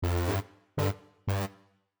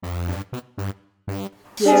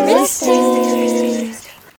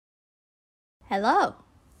Juristic. Hello.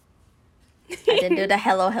 I didn't do the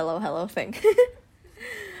hello thing.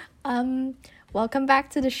 Welcome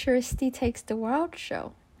back to the Juristy Takes the World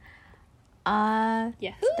show.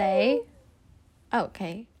 Today,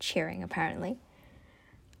 okay, cheering apparently.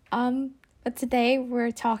 But today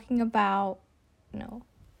we're talking about,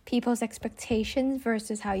 people's expectations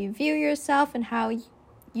versus how you view yourself and how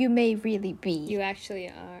you may really be. You actually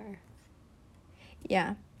are.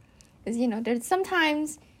 Yeah. Because, there's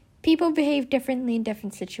sometimes people behave differently in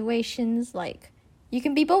different situations. Like, you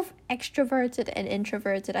can be both extroverted and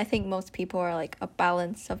introverted. I think most people are, like, a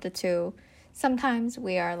balance of the two. Sometimes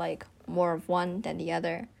we are, like, more of one than the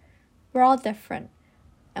other. We're all different.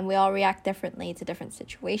 And we all react differently to different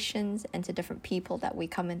situations and to different people that we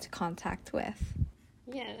come into contact with.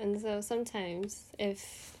 Yeah, and so sometimes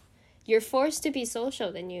if you're forced to be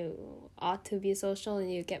social, then you ought to be social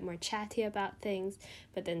and you get more chatty about things.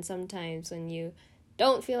 But then sometimes when you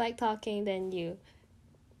don't feel like talking, then you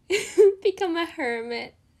become a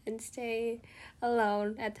hermit and stay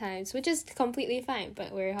alone at times, which is completely fine.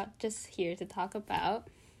 But we're just here to talk about.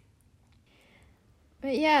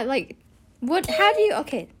 But yeah,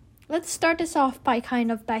 let's start this off by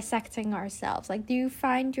kind of dissecting ourselves. Like, do you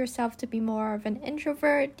find yourself to be more of an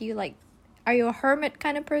introvert? Are you a hermit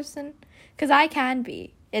kind of person? Because I can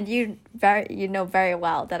be, and you know very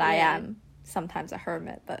well that I am sometimes a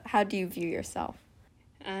hermit. But how do you view yourself?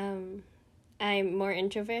 I'm more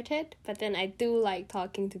introverted, but then I do like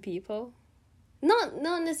talking to people. Not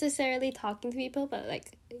necessarily talking to people, but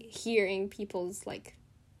like hearing people's like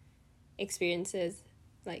experiences,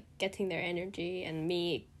 like getting their energy and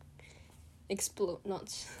me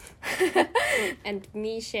and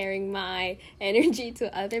me sharing my energy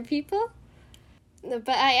to other people. But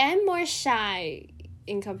I am more shy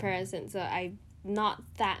in comparison, so I'm not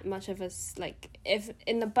that much of a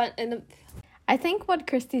I think what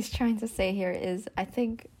Christy's trying to say here is, I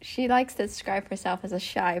think she likes to describe herself as a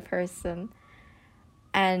shy person.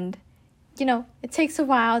 And, it takes a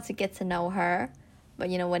while to get to know her.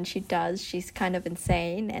 But, when she does, she's kind of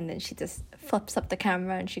insane. And then she just flips up the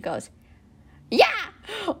camera and she goes, yeah!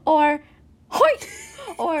 Or, hoi!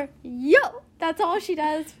 Or, yo! That's all she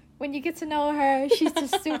does. When you get to know her, she's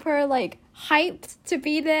just super, hyped to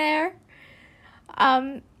be there.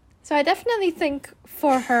 So I definitely think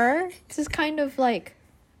for her, this is kind of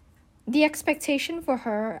the expectation for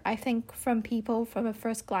her, I think, from people from a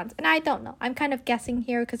first glance. And I don't know. I'm kind of guessing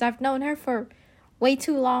here because I've known her for way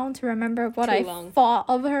too long to remember what thought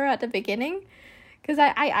of her at the beginning. Because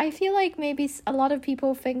I feel like maybe a lot of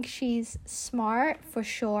people think she's smart, for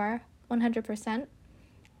sure, 100%.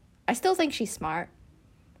 I still think she's smart,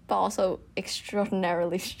 but also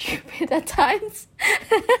extraordinarily stupid at times.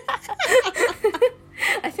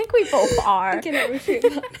 I think we both are. I cannot refute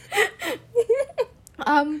that.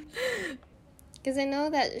 Because I know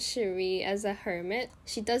that Cherie, as a hermit,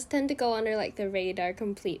 she does tend to go under the radar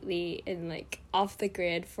completely and off the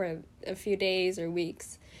grid for a few days or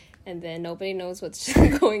weeks, and then nobody knows what's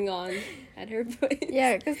going on at her place.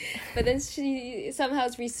 Yeah, but then she somehow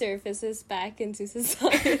resurfaces back into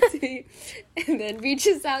society and then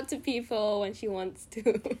reaches out to people when she wants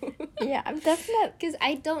to. Yeah, I'm definitely, because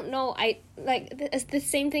I don't know. It's the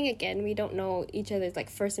same thing again. We don't know each other's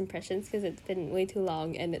first impressions because it's been way too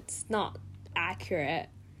long and it's not accurate.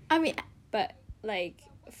 I mean, but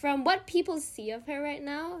from what people see of her right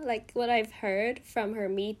now, what I've heard from her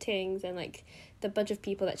meetings and the bunch of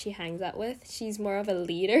people that she hangs out with, she's more of a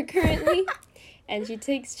leader currently. And she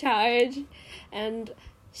takes charge and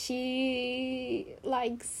she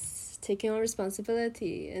likes taking on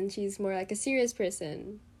responsibility, and she's more a serious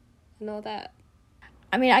person and all that.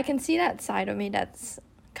 I mean, I can see that side of me that's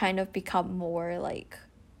kind of become more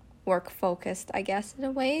work focused, I guess, in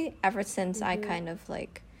a way, ever since I kind of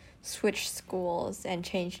switched schools and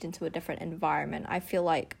changed into a different environment. I feel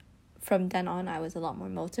like from then on I was a lot more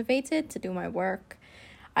motivated to do my work.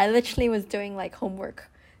 I literally was doing homework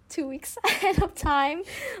 2 weeks ahead of time,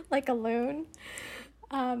 alone.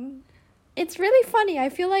 It's really funny. I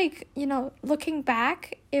feel looking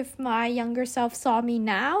back, if my younger self saw me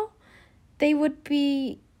now, they would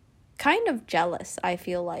be kind of jealous, I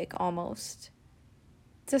feel almost.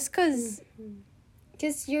 Just because...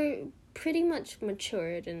 Because you're pretty much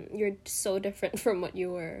matured and you're so different from what you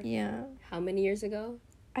were. Yeah. How many years ago?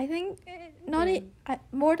 I think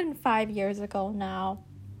more than 5 years ago now.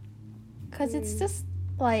 Because it's just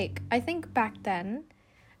I think back then,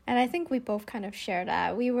 and I think we both kind of share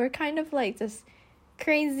that, we were kind of just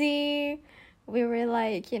crazy. We were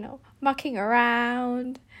mucking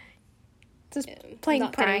around. just playing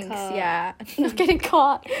not getting pranks. caught. Yeah, not getting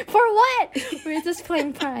caught for what? We're just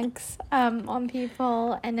playing pranks on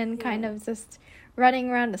people, and then kind of just running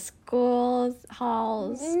around the schools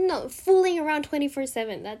halls. No, fooling around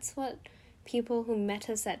 24/7. That's what people who met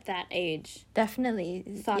us at that age Definitely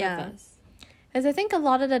thought of us. Because I think a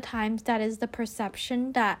lot of the times that is the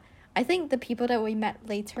perception that I think the people that we met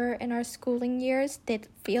later in our schooling years did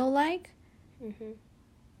feel like.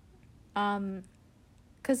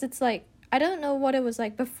 Because it's like, I don't know what it was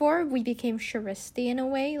like before we became Shuristy in a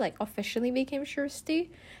way, like officially became Shuristy.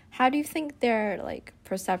 How do you think their like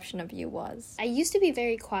perception of you was? I used to be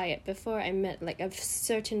very quiet before I met like a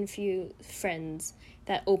certain few friends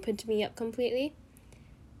that opened me up completely.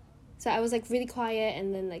 So I was like really quiet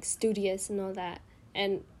and then like studious and all that,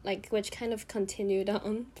 and like which kind of continued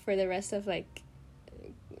on for the rest of like,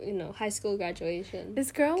 you know, high school graduation.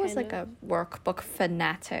 This girl was like a workbook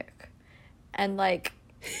fanatic, and like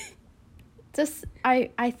just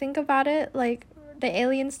I think about it, like the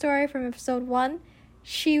alien story from episode 1.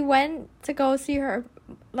 She went to go see her,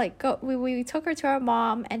 like we took her to her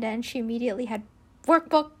mom, and then she immediately had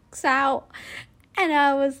workbooks out, and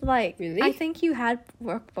I was like, really? I think you had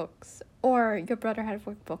workbooks, or your brother had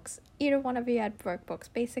workbooks. Either one of you had workbooks.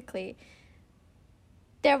 Basically,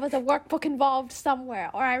 there was a workbook involved somewhere,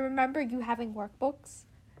 or I remember you having workbooks.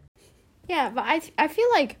 Yeah, but I feel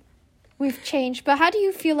like we've changed. But how do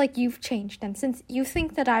you feel like you've changed? And since you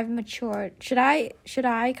think that I've matured, should I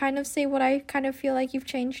kind of say what I kind of feel like you've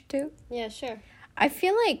changed to? Yeah, sure. I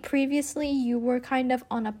feel like previously you were kind of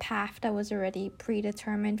on a path that was already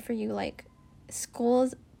predetermined for you. Like,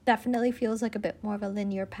 schools definitely feels like a bit more of a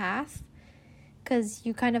linear path, because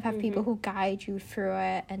you kind of have people who guide you through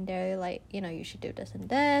it, and they're like, you know, you should do this and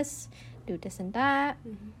this, do this and that.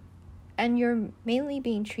 And you're mainly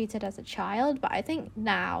being treated as a child. But I think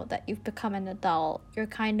now that you've become an adult, you're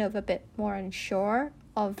kind of a bit more unsure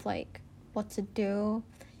of like what to do,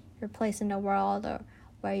 your place in the world, or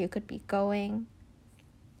where you could be going.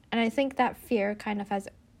 And I think that fear kind of has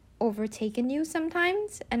overtaken you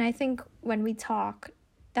sometimes. And I think when we talk,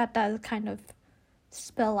 that does kind of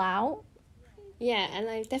spill out. Yeah, and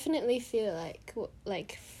I definitely feel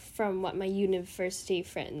like from what my university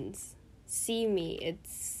friends see me,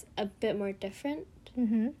 it's a bit more different.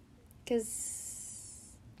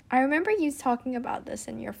 Because I remember you talking about this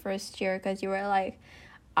in your first year, because you were like,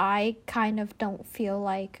 I kind of don't feel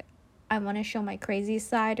like I want to show my crazy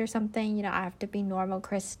side or something. You know, I have to be normal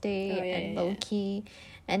Christy and low-key.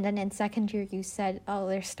 And then in second year, you said, oh,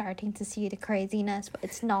 they're starting to see the craziness, but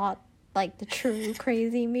it's not like the true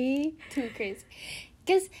crazy me. Too crazy.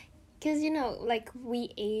 Because, you know, like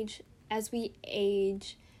as we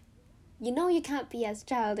age, you know, you can't be as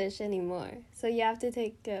childish anymore. So you have to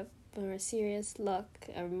take a more serious look.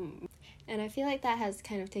 And I feel like that has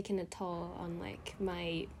kind of taken a toll on like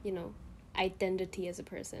my, you know, identity as a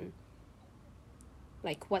person.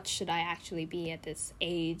 Like, what should I actually be at this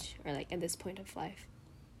age, or like at this point of life?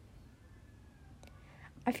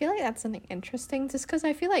 I feel like that's something interesting, just because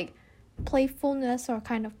I feel like playfulness or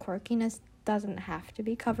kind of quirkiness doesn't have to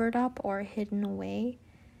be covered up or hidden away.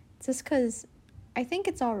 Just because I think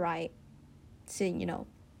it's all right to, you know,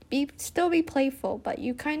 still be playful, but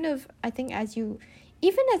you kind of, I think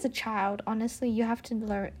even as a child, honestly, you have to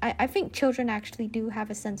learn. I think children actually do have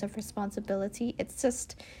a sense of responsibility.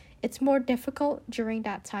 It's more difficult during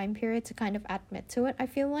that time period to kind of admit to it, I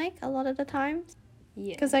feel like, a lot of the times.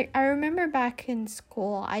 Yeah. Because, like, I remember back in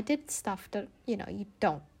school, I did stuff that, you know,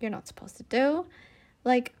 you're not supposed to do.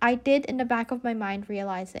 Like, I did in the back of my mind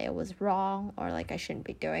realize that it was wrong, or, like, I shouldn't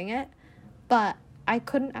be doing it. But I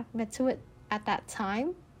couldn't admit to it at that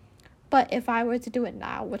time. But if I were to do it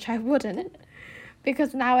now, which I wouldn't,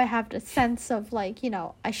 because now I have the sense of, like, you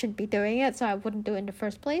know, I shouldn't be doing it, so I wouldn't do it in the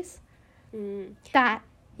first place. That's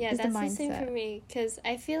the same for me, because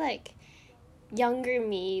I feel like younger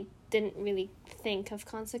me didn't really think of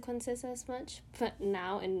consequences as much, but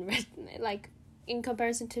now in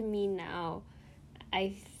comparison to me now,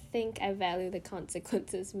 I think I value the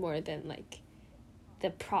consequences more than like the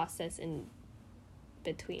process in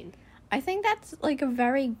between. I think that's like a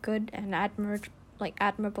very good and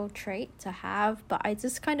admirable trait to have, but I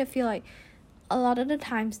just kind of feel like a lot of the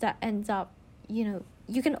times that ends up, you know,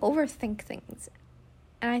 you can overthink things.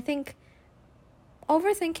 And I think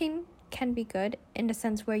overthinking can be good in the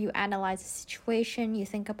sense where you analyze the situation, you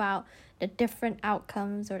think about the different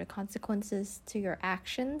outcomes or the consequences to your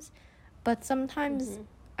actions. But sometimes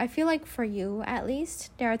I feel like for you, at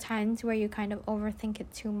least, there are times where you kind of overthink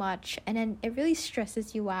it too much, and then it really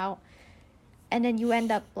stresses you out, and then you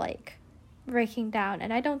end up like breaking down,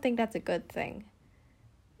 and I don't think that's a good thing.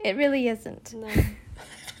 It really isn't. No.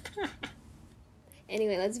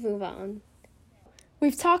 Anyway, let's move on.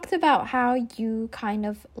 We've talked about how you kind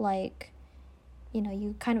of like,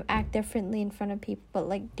 you kind of act differently in front of people, but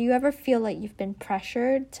like, do you ever feel like you've been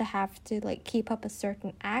pressured to have to like keep up a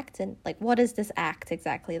certain act? And like, what is this act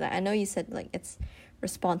exactly? Like, I know you said like it's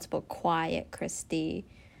responsible, quiet, Christy,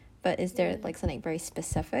 but is there like something very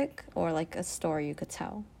specific or like a story you could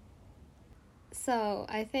tell? So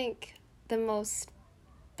I think the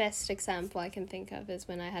best example I can think of is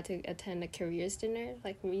when I had to attend a careers dinner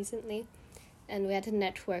like recently, and we had to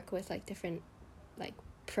network with like different like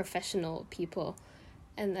professional people,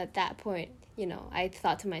 and at that point, I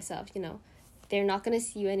thought to myself, they're not going to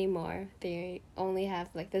see you anymore. They only have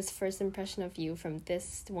like this first impression of you from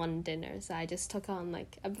this one dinner. So I just took on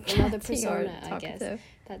like another persona, I guess,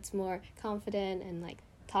 that's more confident and like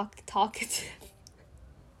talkative.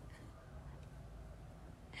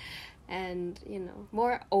 And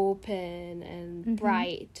more open and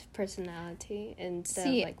bright personality instead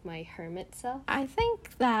of like my hermit self. I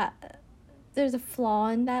think that there's a flaw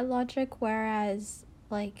in that logic, whereas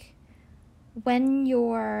like when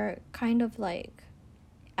you're kind of like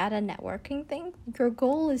at a networking thing, your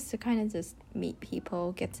goal is to kind of just meet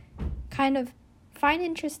people, get kind of find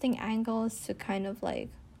interesting angles to kind of like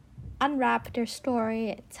unwrap their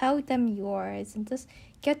story, tell them yours, and just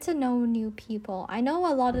get to know new people. I know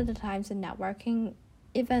a lot of the times in networking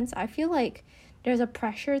events, I feel like there's a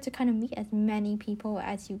pressure to kind of meet as many people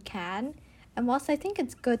as you can. And whilst I think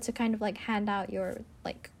it's good to kind of like hand out your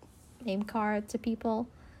like name card to people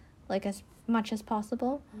like as much as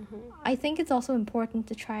possible, I think it's also important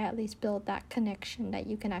to try at least build that connection that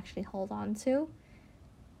you can actually hold on to.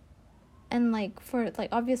 And like for like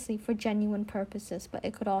obviously for genuine purposes, but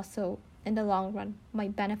it could also in the long run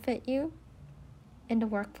might benefit you in the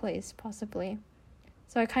workplace possibly.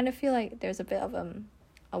 So I kind of feel like there's a bit of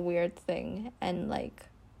a weird thing, and like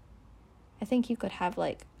I think you could have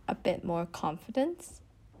like a bit more confidence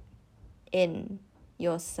in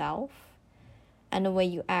yourself and the way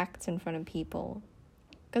you act in front of people,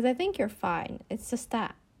 because I think you're fine. It's just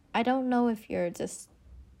that I don't know if you're just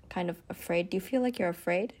kind of afraid. Do you feel like you're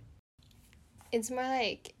afraid? It's more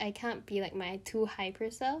like I can't be like my too hyper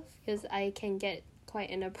self, because I can get quite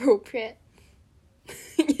inappropriate.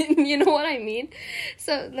 You know what I mean?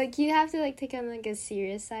 So like you have to like take on like a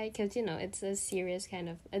serious side, because it's a serious kind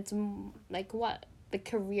of, it's like what the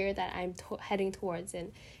career that I'm heading towards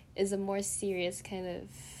in is a more serious kind of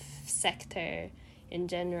sector in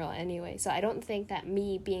general anyway. So I don't think that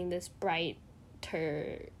me being this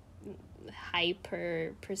brighter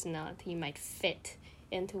hyper personality might fit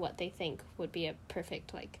into what they think would be a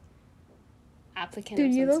perfect like applicant.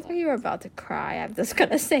 Dude, you look like you're about to cry. I'm just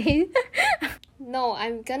gonna say. No,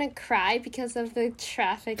 I'm gonna cry because of the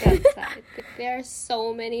traffic outside. There are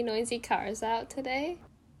so many noisy cars out today.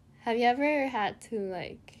 Have you ever had to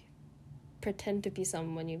like pretend to be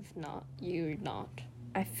someone you're not?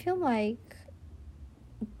 I feel like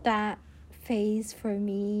that phase for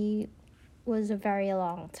me was a very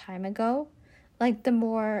long time ago. Like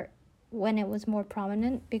when it was more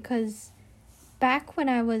prominent, because back when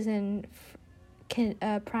I was in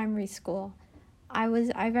primary school, I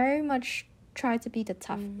very much tried to be the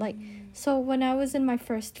tough, like, so when I was in my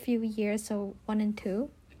first few years, so 1 and 2,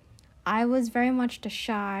 I was very much the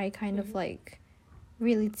shy kind of like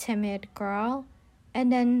really timid girl,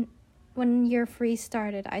 and then when year 3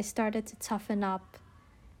 started, I started to toughen up,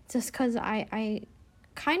 just because I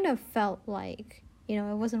kind of felt like it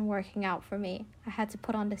wasn't working out for me. I had to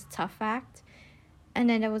put on this tough act. And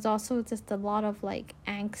then there was also just a lot of like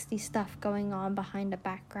angsty stuff going on behind the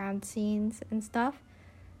background scenes and stuff.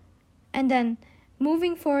 And then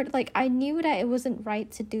moving forward, like I knew that it wasn't right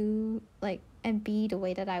to do like and be the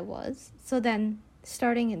way that I was. So then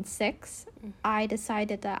starting in 6, I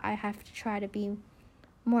decided that I have to try to be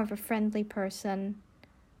more of a friendly person,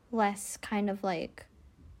 less kind of like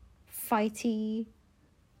fighty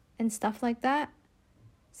and stuff like that.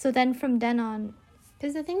 So then from then on,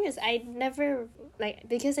 because the thing is, I never, like,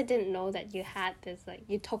 because I didn't know that you had this, like,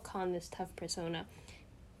 you took on this tough persona.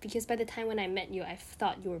 Because by the time when I met you, I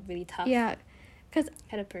thought you were really tough. Yeah, because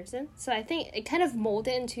kind of person. So I think it kind of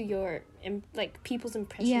molded into your, like, people's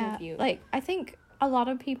impression of you. Like, I think a lot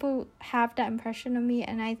of people have that impression of me,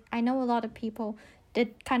 and I know a lot of people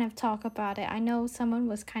did kind of talk about it. I know someone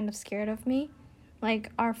was kind of scared of me.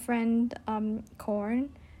 Like, our friend, Corn,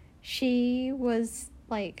 she was,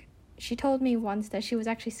 like, she told me once that she was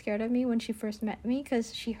actually scared of me when she first met me,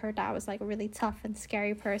 because she heard that I was like a really tough and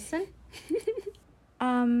scary person.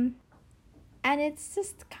 And it's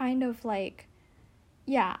just kind of like,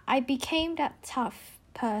 yeah, I became that tough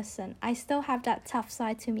person. I still have that tough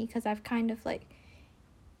side to me, because I've kind of like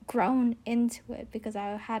grown into it because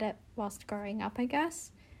I had it whilst growing up, I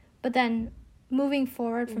guess. But then moving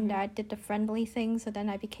forward from there, I did the friendly thing, so then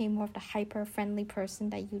I became more of the hyper friendly person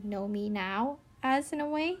that you know me now as, in a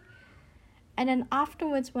way. And then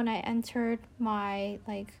afterwards, when I entered my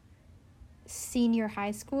like senior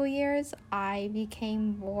high school years, I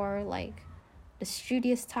became more like the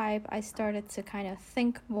studious type. I started to kind of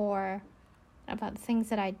think more about the things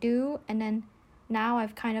that I do, and then now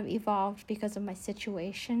I've kind of evolved because of my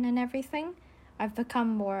situation and everything. I've become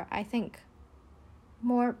more, I think,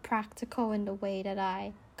 more practical in the way that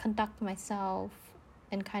I conduct myself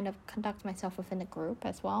and kind of conduct myself within a group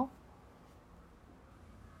as well.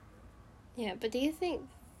 Yeah, but do you think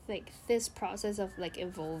like this process of like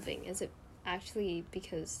evolving, is it actually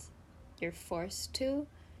because you're forced to,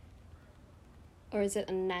 or is it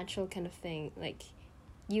a natural kind of thing, like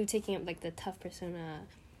you taking up like the tough persona?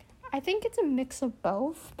 I think it's a mix of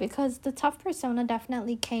both, because the tough persona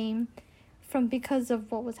definitely came from because of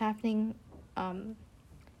what was happening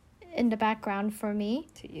in the background for me,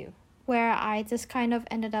 To you. where I just kind of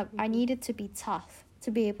ended up, I needed to be tough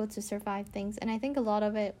to be able to survive things. And I think a lot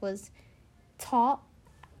of it was taught,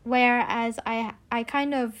 whereas I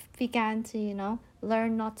kind of began to, you know,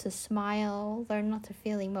 learn not to smile, learn not to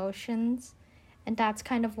feel emotions. And that's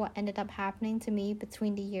kind of what ended up happening to me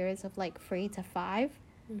between the years of like 3 to 5.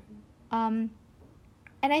 And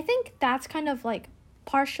I think that's kind of like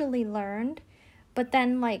partially learned. But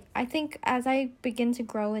then like I think as I begin to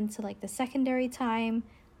grow into like the secondary time,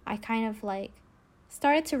 I kind of like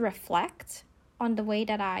started to reflect on the way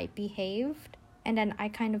that I behaved, and then I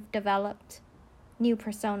kind of developed new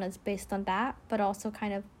personas based on that, but also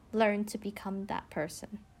kind of learned to become that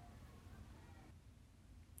person.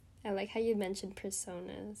 I like how you mentioned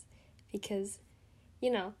personas, because,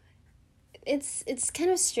 you know, it's kind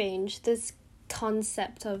of strange, this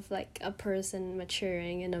concept of like a person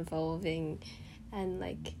maturing and evolving, and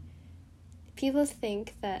like people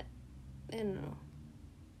think that, I don't know,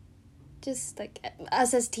 just like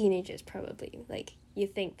us as teenagers probably, like you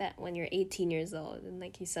think that when you're 18 years old and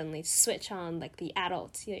like you suddenly switch on like the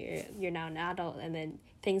adult, you're now an adult, and then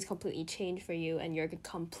things completely change for you and you're a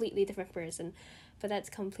completely different person. But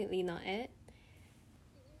that's completely not it,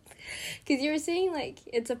 because you were saying like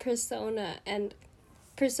it's a persona, and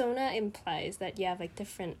persona implies that you have like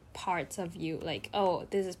different parts of you, like, oh,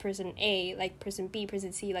 this is person A, like person B,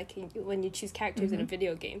 person C, like when you choose characters in a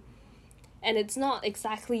video game. And it's not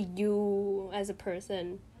exactly you as a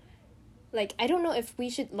person. Like, I don't know if we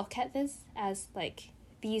should look at this as like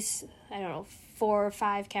these, I don't know, 4 or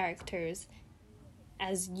 5 characters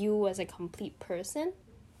as you as a complete person,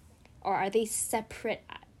 or are they separate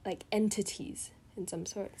like entities in some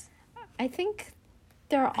sorts? I think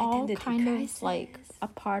they're all Identity kind crisis. of like a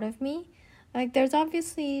part of me. Like there's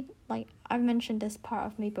obviously, like I've mentioned this part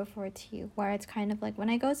of me before to you, where it's kind of like when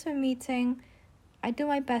I go to a meeting, I do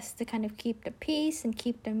my best to kind of keep the peace and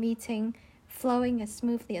keep the meeting flowing as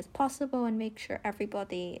smoothly as possible and make sure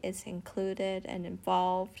everybody is included and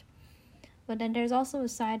involved. But then there's also a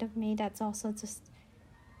side of me that's also just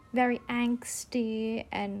very angsty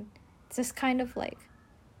and just kind of like,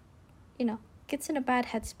 you know, gets in a bad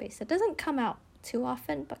headspace. It doesn't come out too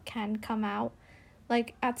often, but can come out.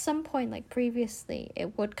 Like at some point, like previously,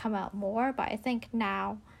 it would come out more, but I think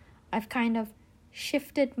now I've kind of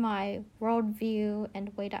shifted my worldview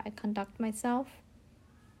and way that I conduct myself.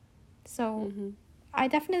 So I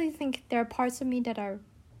definitely think there are parts of me that are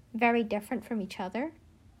very different from each other,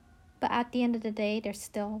 but at the end of the day, they're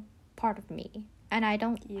still part of me. And I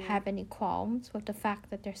don't have any qualms with the fact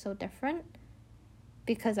that they're so different,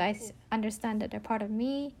 because I understand that they're part of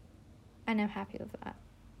me, and I'm happy with that.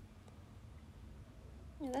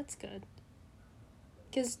 Yeah, that's good.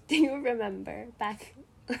 Because do you remember back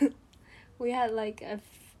we had like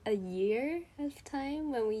a year of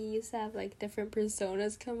time when we used to have like different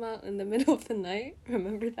personas come out in the middle of the night?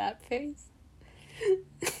 Remember that phase?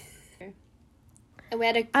 And we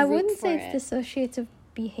had a group I wouldn't for say it. it's dissociative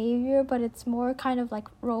behavior, but it's more kind of like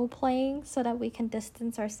role playing so that we can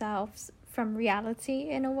distance ourselves from reality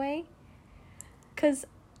in a way. Because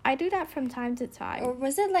I do that from time to time. Or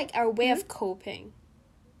was it like our way of coping?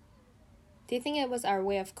 Do you think it was our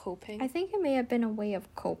way of coping? I think it may have been a way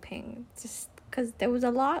of coping, just because there was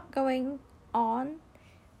a lot going on,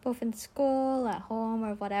 both in school, at home,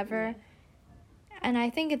 or whatever. Yeah. And I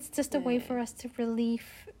think it's just a way for us to relieve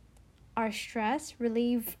our stress,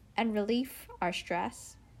 relieve our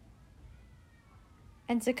stress,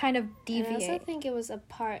 and to kind of deviate. And I also think it was a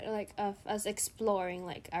part like of us exploring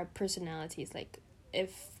like our personalities. Like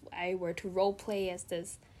if I were to role play as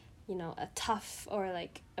this, you know, a tough or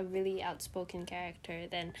like a really outspoken character,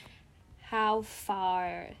 then how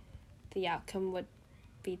far the outcome would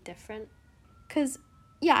be different. Because,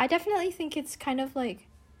 yeah, I definitely think it's kind of like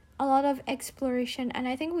a lot of exploration, and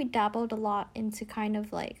I think we dabbled a lot into kind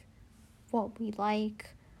of like what we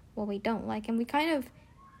like, what we don't like, and we kind of,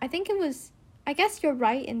 I think it was, I guess you're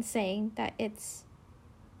right in saying that it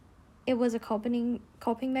was a coping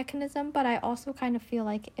mechanism, but I also kind of feel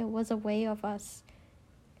like it was a way of us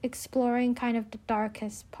exploring kind of the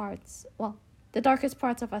darkest parts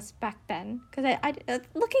of us back then, because I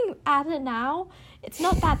looking at it now, it's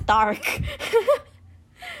not that dark.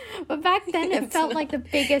 But back then it felt like the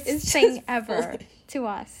biggest thing ever to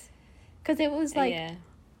us, because it was like,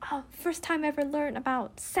 oh, first time I ever learned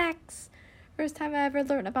about sex, first time I ever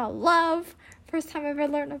learned about love, first time I ever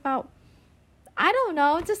learned about, I don't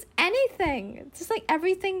know, just anything. Just like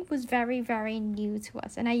everything was very, very new to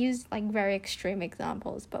us. And I use like very extreme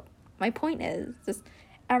examples, but my point is just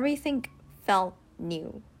everything felt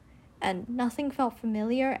new and nothing felt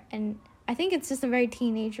familiar. And I think it's just a very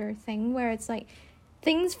teenager thing where it's like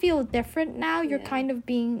things feel different now. You're kind of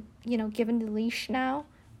being, given the leash now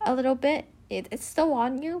a little bit. It's still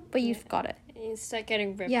on you, but you've got it. You start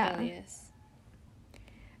getting rebellious. Yeah.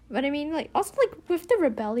 But I mean, like, also, like, with the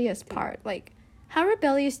rebellious part, like, how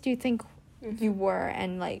rebellious do you think you were?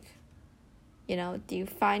 And, like, do you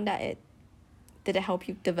find that did it help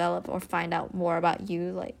you develop or find out more about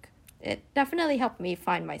you? Like, it definitely helped me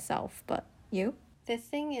find myself, but you? The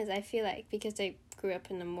thing is, I feel like because I grew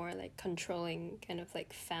up in a more, like, controlling kind of,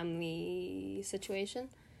 like, family situation,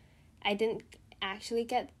 I didn't actually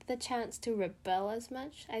get the chance to rebel as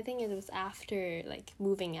much. I think it was after, like,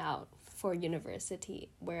 moving out for university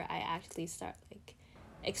where I actually start, like,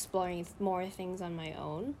 exploring more things on my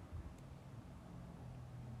own.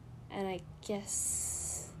 And I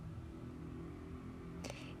guess,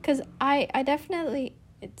 because I definitely,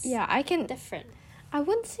 I can, different. I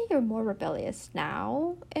wouldn't say you're more rebellious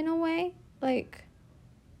now in a way. Like,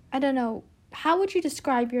 I don't know, how would you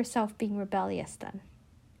describe yourself being rebellious then?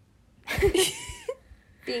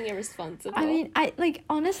 Being irresponsible. I mean,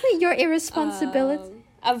 honestly, your irresponsibility,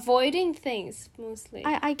 avoiding things mostly.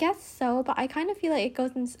 I guess so, but I kind of feel like it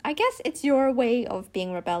goes in, I guess it's your way of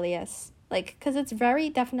being rebellious, like, because it's very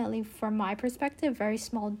definitely, from my perspective, very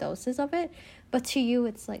small doses of it, but to you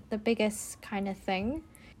it's like the biggest kind of thing.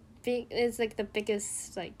 It's like the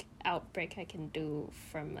biggest, like, outbreak I can do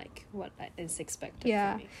from, like, what is expected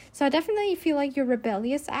from me. So I definitely feel like your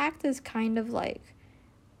rebellious act is kind of like,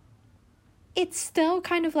 it's still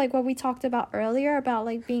kind of like what we talked about earlier about,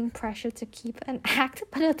 like, being pressured to keep an act,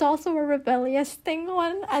 but it's also a rebellious thing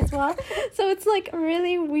one as well. So it's like a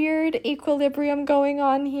really weird equilibrium going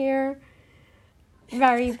on here.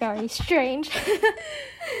 Very, very strange.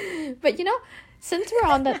 But since we're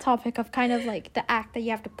on that topic of kind of like the act that you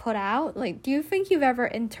have to put out, like, do you think you've ever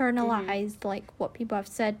internalized like what people have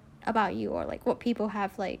said about you, or like what people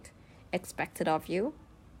have like expected of you?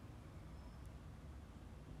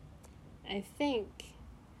 I think,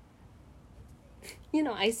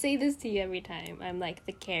 I say this to you every time. I'm like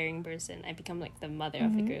the caring person. I become like the mother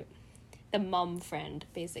of the group, the mom friend,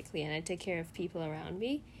 basically, and I take care of people around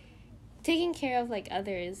me. Taking care of, like,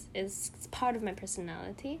 others is part of my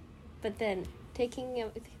personality, but then taking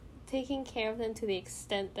care of them to the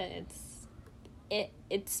extent that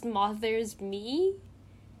it smothers me,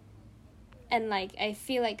 and, like, I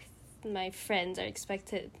feel like my friends are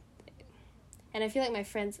expected. And I feel like my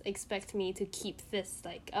friends expect me to keep this,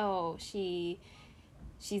 like, oh, she's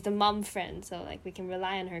the mom friend, so, like, we can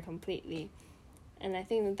rely on her completely. And I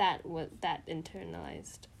think that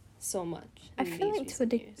internalized so much. I feel like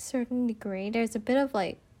to a certain degree, there's a bit of,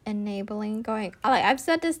 like, enabling going. Like, I've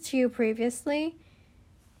said this to you previously.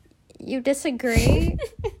 You disagree,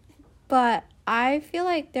 but I feel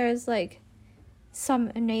like there's, like,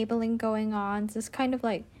 some enabling going on. Just kind of,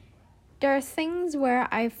 like, there are things where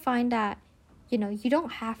I find that, you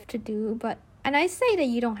don't have to do, and I say that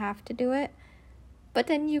you don't have to do it, but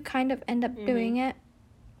then you kind of end up doing it.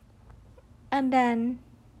 And then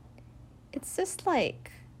it's just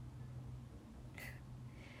like,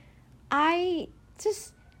 I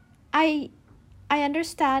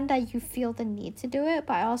understand that you feel the need to do it,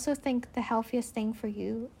 but I also think the healthiest thing for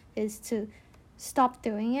you is to stop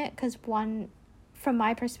doing it, because one, from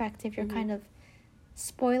my perspective, you're kind of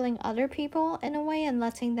spoiling other people in a way and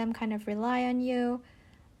letting them kind of rely on you.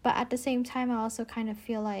 But at the same time, I also kind of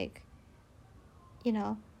feel like,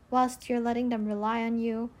 whilst you're letting them rely on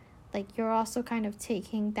you, like, you're also kind of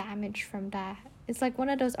taking damage from that. It's like one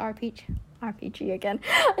of those RPG again.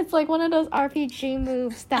 It's like one of those RPG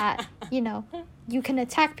moves that, you can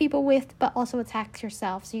attack people with, but also attack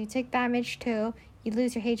yourself. So you take damage too, you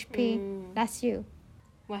lose your HP, that's you.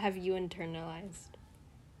 What have you internalized?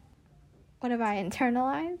 What have I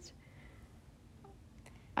internalized?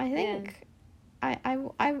 I think I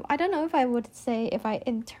don't know if I would say if I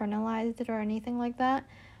internalized it or anything like that,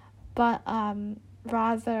 but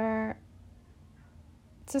rather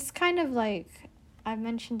just kind of like, I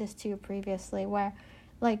mentioned this to you previously, where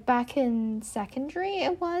like back in secondary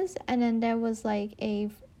it was, and then there was like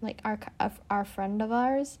our friend of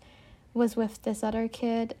ours was with this other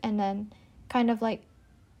kid, and then kind of like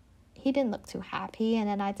he didn't look too happy, and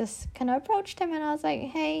then I just kind of approached him and I was like,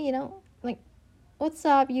 hey, you know, like, what's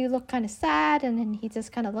up, you look kind of sad. And then he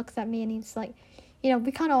just kind of looks at me and he's like, you know,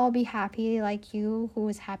 we can't all be happy like you, who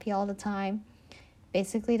is happy all the time.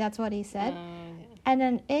 Basically that's what he said. And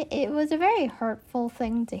then it was a very hurtful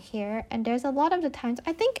thing to hear. And there's a lot of the times,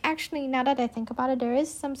 I think actually now that I think about it, there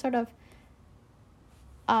is some sort of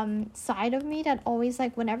side of me that always,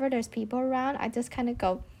 like, whenever there's people around, I just kind of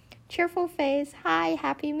go, cheerful face, hi,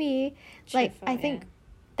 happy me. Like, I think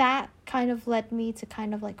that kind of led me to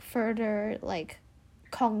kind of like further like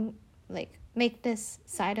make this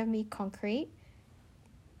side of me concrete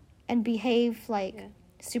and behave like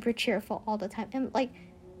super cheerful all the time. And like,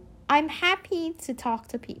 I'm happy to talk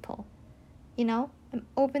to people, you know, I'm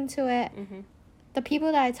open to it. The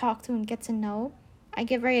people that I talk to and get to know, I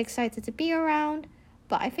get very excited to be around.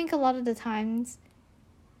 But I think a lot of the times,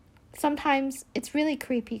 sometimes it's really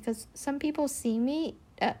creepy because some people see me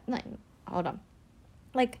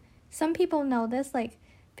like some people know this, like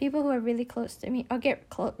people who are really close to me or get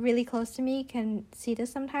really close to me can see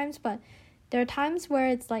this sometimes, but there are times where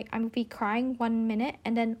it's like I'm be crying 1 minute,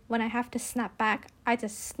 and then when I have to snap back, I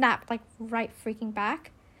just snap like right freaking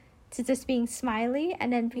back to just being smiley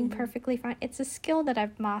and then being perfectly fine. It's a skill that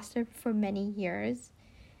I've mastered for many years,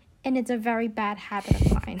 and it's a very bad habit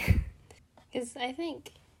of mine. Because I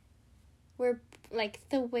think we're like,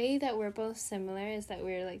 the way that we're both similar is that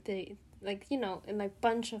we're like you know, in like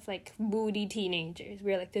bunch of like moody teenagers,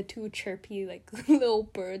 we're like the two chirpy like little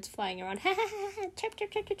birds flying around, chirp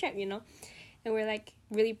chirp chirp chirp chirp, you know, and we're like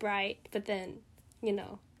really bright, but then, you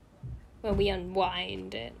know, when we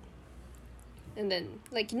unwind it, and then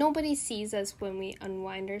like nobody sees us when we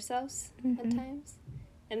unwind ourselves at times,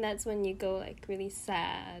 and that's when you go like really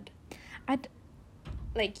sad.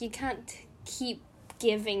 Like you can't keep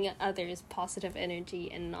giving others positive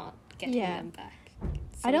energy and not getting them back.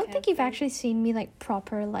 I don't think you've actually seen me like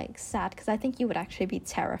proper like sad, because I think you would actually be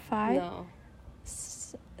terrified. No.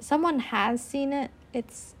 Someone has seen it.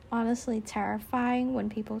 It's honestly terrifying when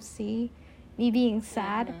people see me being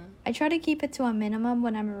sad. I try to keep it to a minimum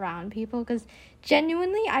when I'm around people, because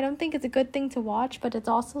genuinely I don't think it's a good thing to watch, but it's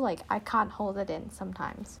also like I can't hold it in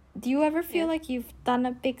sometimes. Do you ever feel like you've done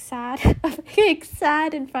a big sad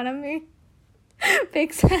in front of me?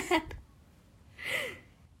 Big sad.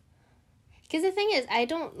 Because the thing is, I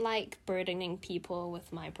don't like burdening people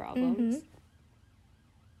with my problems.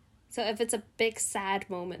 So if it's a big sad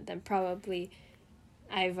moment, then probably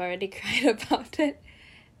I've already cried about it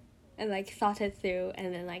and like thought it through,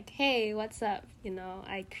 and then like, hey, what's up? You know,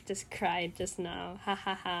 I just cried just now. Ha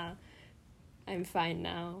ha ha. I'm fine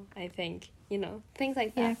now, I think. You know, things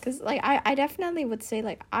like that. Yeah, because like I definitely would say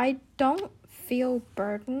like I don't feel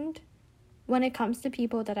burdened when it comes to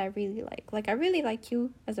people that I really like. Like, I really like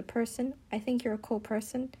you as a person. I think you're a cool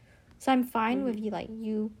person. So I'm fine with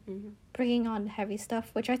you bringing on heavy stuff,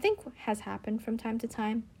 which I think has happened from time to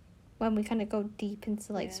time when we kind of go deep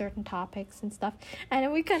into like certain topics and stuff. And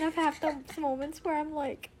then we kind of have those moments where I'm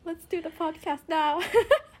like, let's do the podcast now.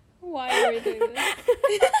 Why are we doing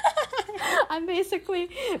this? I'm basically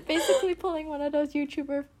pulling one of those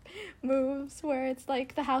YouTuber moves where it's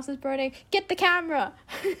like the house is burning, get the camera.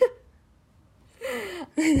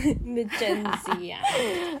 The Gen Z,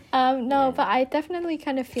 yeah. But I definitely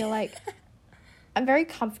kind of feel like I'm very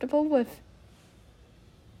comfortable with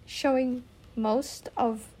showing most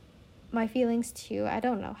of my feelings to you. I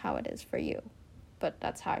don't know how it is for you, but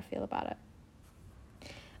that's how I feel about it.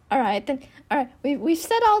 All right, we've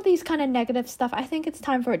said all these kind of negative stuff. I think it's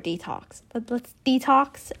time for a detox. Let's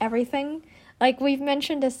detox everything. Like, we've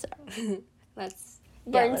mentioned this. Let's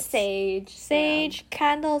burn sage,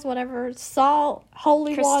 candles, whatever, salt,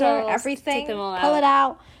 holy crystals, water, everything. take them all pull it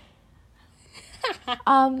out.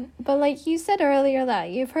 But like you said earlier, that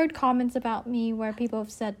you've heard comments about me where people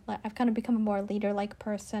have said like I've kind of become a more leader-like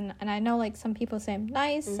person, and I know like some people say I'm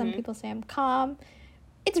nice, some people say I'm calm.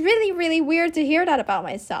 It's really, really weird to hear that about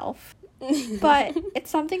myself, but it's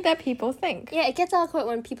something that people think. Yeah, it gets awkward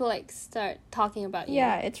when people like start talking about you.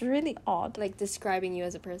 Yeah, it's really odd, like describing you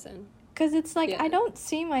as a person. Because it's like, I don't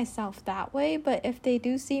see myself that way, but if they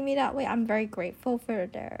do see me that way, I'm very grateful for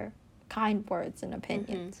their kind words and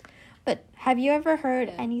opinions. But have you ever heard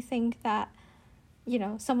Yeah. anything that,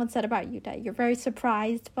 someone said about you that you're very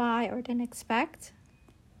surprised by or didn't expect?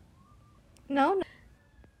 No?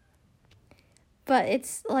 But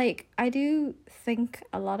it's like, I do think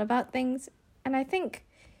a lot about things, and I think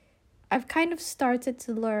I've kind of started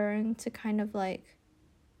to learn to kind of like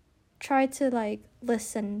try to like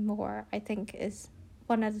listen more. I think is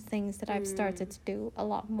one of the things that I've started to do a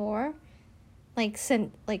lot more. Like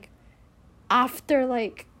since like after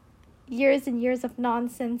like years and years of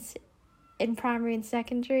nonsense in primary and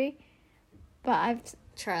secondary, but I've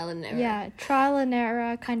Trial and error. yeah, trial and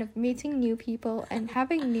error, kind of meeting new people and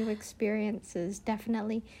having new experiences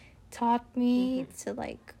definitely taught me to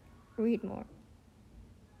like read more.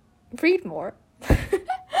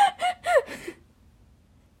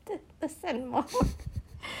 Listen more.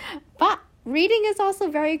 But reading is also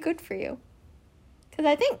very good for you. Because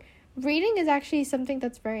I think reading is actually something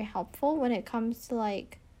that's very helpful when it comes to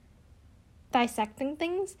like dissecting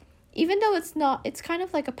things. Even though it's kind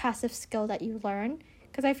of like a passive skill that you learn.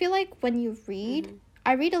 Because I feel like when you read,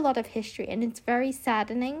 I read a lot of history and it's very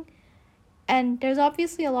saddening. And there's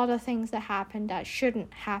obviously a lot of things that happen that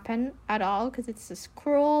shouldn't happen at all because it's just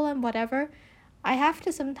cruel and whatever. I have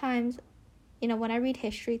to sometimes, when I read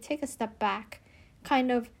history, take a step back,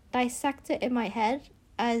 kind of dissect it in my head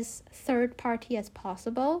as third party as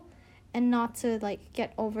possible and not to like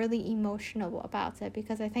get overly emotional about it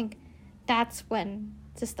because I think that's when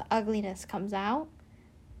just the ugliness comes out.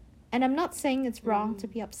 And I'm not saying it's wrong to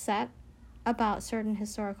be upset about certain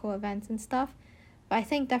historical events and stuff, but I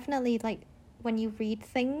think definitely like when you read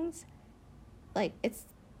things, like it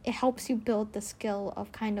helps you build the skill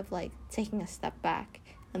of kind of like taking a step back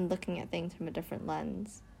and looking at things from a different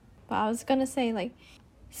lens. But I was gonna say like,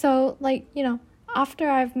 so like, after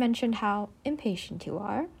I've mentioned how impatient you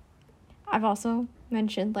are, I've also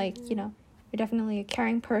mentioned like, you're definitely a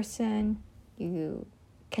caring person, you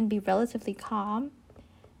can be relatively calm.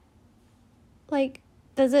 Like,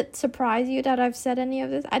 does it surprise you that I've said any of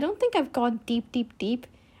this? I don't think I've gone deep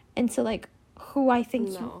into like who I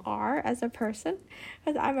think you are as a person,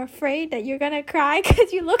 because I'm afraid that you're gonna cry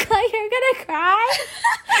because you look like you're gonna cry.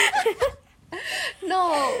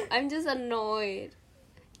 No, I'm just annoyed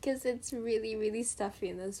because it's really, really stuffy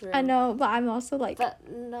in this room. I know, but I'm also like, but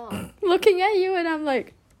no, looking at you and I'm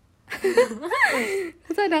like,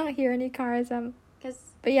 because I don't hear any cars.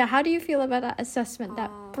 But yeah, how do you feel about that assessment,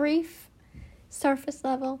 that brief surface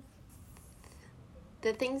level?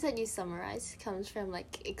 The things that you summarize comes from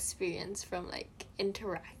like experience from like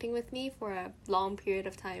interacting with me for a long period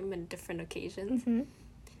of time and different occasions.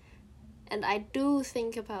 And I do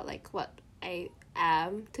think about like what I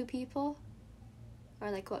am to people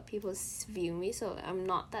or like what people view me, so I'm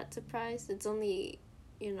not that surprised. It's only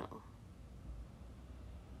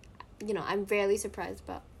I'm rarely surprised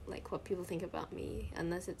about like what people think about me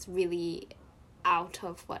unless it's really out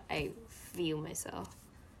of what I view myself.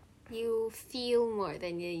 You feel more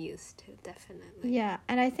than you used to, definitely. Yeah,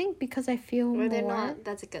 and I think because I feel more... they're not,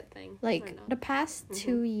 that's a good thing. Like, the past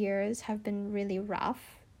 2 years have been really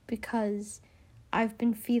rough because I've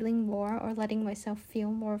been feeling more or letting myself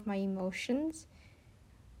feel more of my emotions.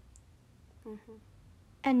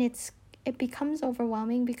 And it becomes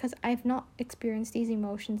overwhelming because I've not experienced these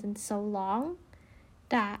emotions in so long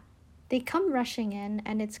that they come rushing in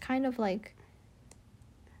and it's kind of like...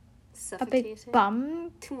 a big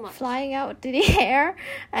bum flying out to the air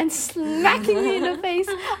and smacking me in the face.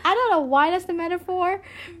 I don't know why that's the metaphor,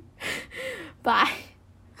 but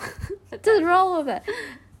just roll with it.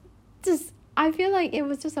 I feel like it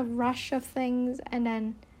was just a rush of things, and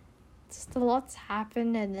then just a lot's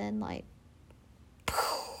happened, and then like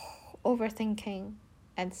overthinking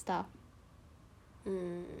and stuff.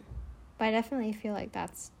 But I definitely feel like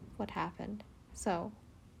that's what happened. So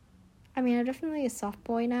I mean, I'm definitely a soft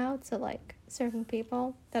boy now to, like, certain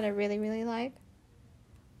people that I really, really like.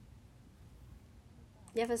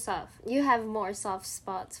 You have more soft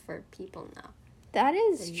spots for people now. That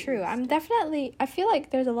is true. I feel like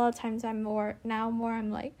there's a lot of times I'm like,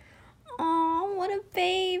 oh, what a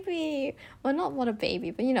baby. Well, not what a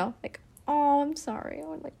baby, but, like, oh, I'm sorry.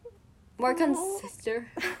 Or, like, more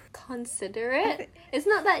considerate. It's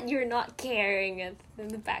not that you're not caring in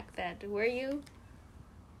the back then, were you?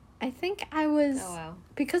 I think I was,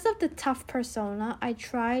 because of the tough persona, I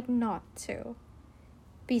tried not to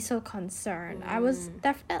be so concerned. I was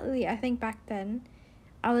definitely, I think back then,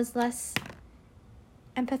 I was less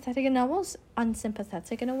empathetic and almost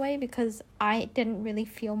unsympathetic in a way because I didn't really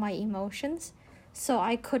feel my emotions. So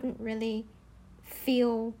I couldn't really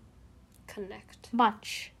feel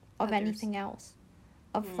much of anything else.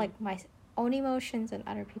 Of like my own emotions and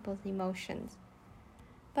other people's emotions.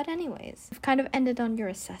 But anyways, I've kind of ended on your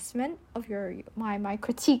assessment of my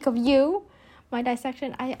critique of you, my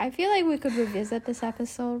dissection. I feel like we could revisit this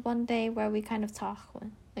episode one day where we kind of talk,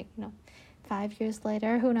 like, 5 years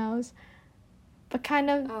later, who knows, but kind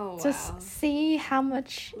of just see how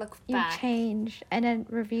much you changed, and then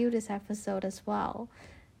review this episode as well,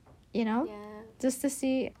 just to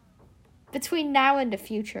see between now and the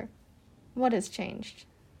future what has changed.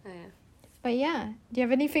 But yeah, do you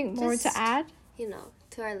have anything more to add?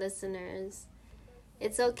 To our listeners,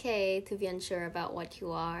 it's okay to be unsure about what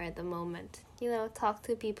you are at the moment. Talk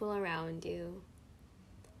to people around you,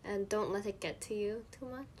 and don't let it get to you too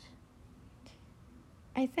much.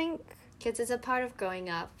 I think, because it's a part of growing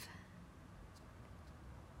up.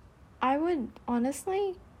 I would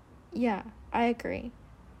honestly, yeah, I agree.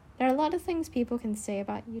 There are a lot of things people can say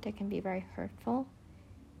about you that can be very hurtful.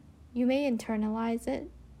 You may internalize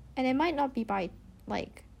it, and it might not be by,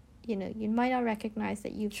 you might not recognize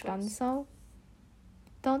that you've done so.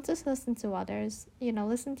 Don't just listen to others.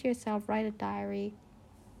 Listen to yourself, write a diary,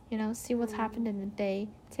 see what's happened in the day,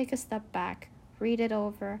 take a step back, read it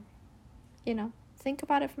over, think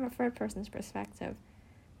about it from a third person's perspective,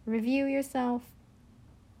 review yourself,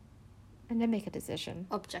 and then make a decision.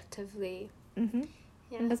 Objectively. Mm-hmm.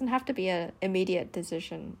 Yeah. It doesn't have to be an immediate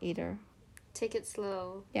decision either. Take it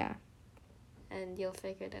slow. Yeah. And you'll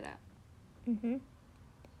figure it out. Mm-hmm.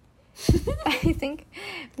 I think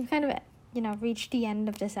we've kind of, reached the end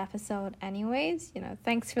of this episode anyways.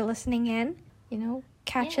 Thanks for listening in.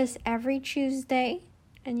 Catch us every Tuesday.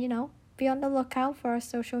 And, be on the lookout for our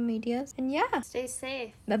social medias. And yeah. Stay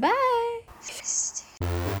safe. Bye-bye.